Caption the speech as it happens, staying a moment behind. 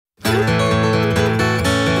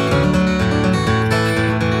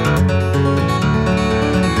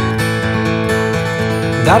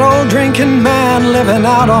That old drinking man living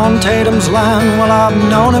out on Tatum's land, well, I've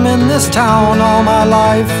known him in this town all my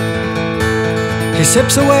life. He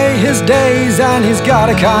sips away his days and he's got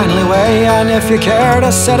a kindly way, and if you care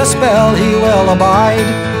to set a spell, he will abide.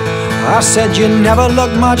 I said, you never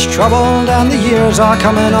look much troubled and the years are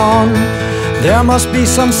coming on. There must be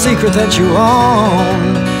some secret that you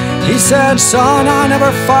own. He said, son, I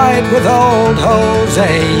never fight with old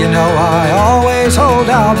Jose. You know I always hold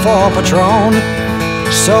out for Patron.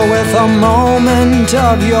 So with a moment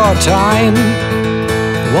of your time,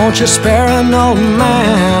 won't you spare an old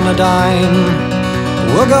man a dime?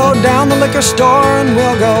 We'll go down the liquor store and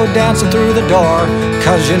we'll go dancing through the door,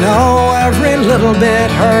 'cause you know every little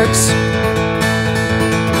bit hurts.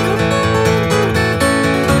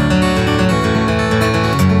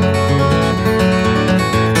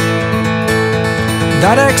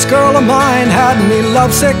 That ex-girl of mine had me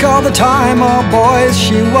lovesick all the time. Oh boys,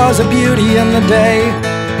 she was a beauty in the day,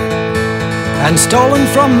 and stolen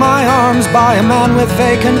from my arms by a man with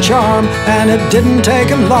vacant charm, and it didn't take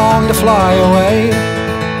him long to fly away.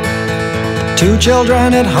 2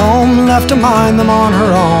 children at home, left to mind them on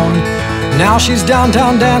her own. Now she's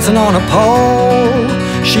downtown dancing on a pole.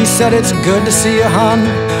 She said, it's good to see you, hun.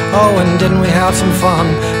 Oh, and didn't we have some fun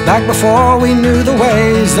back before we knew the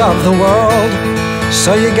ways of the world?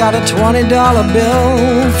 So you got a $20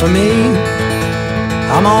 bill for me?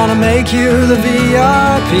 I'm gonna make you the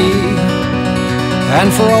VIP. And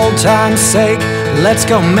for old time's sake, let's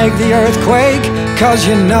go make the earth quake, 'cause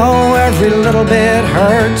you know every little bit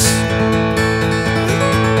hurts.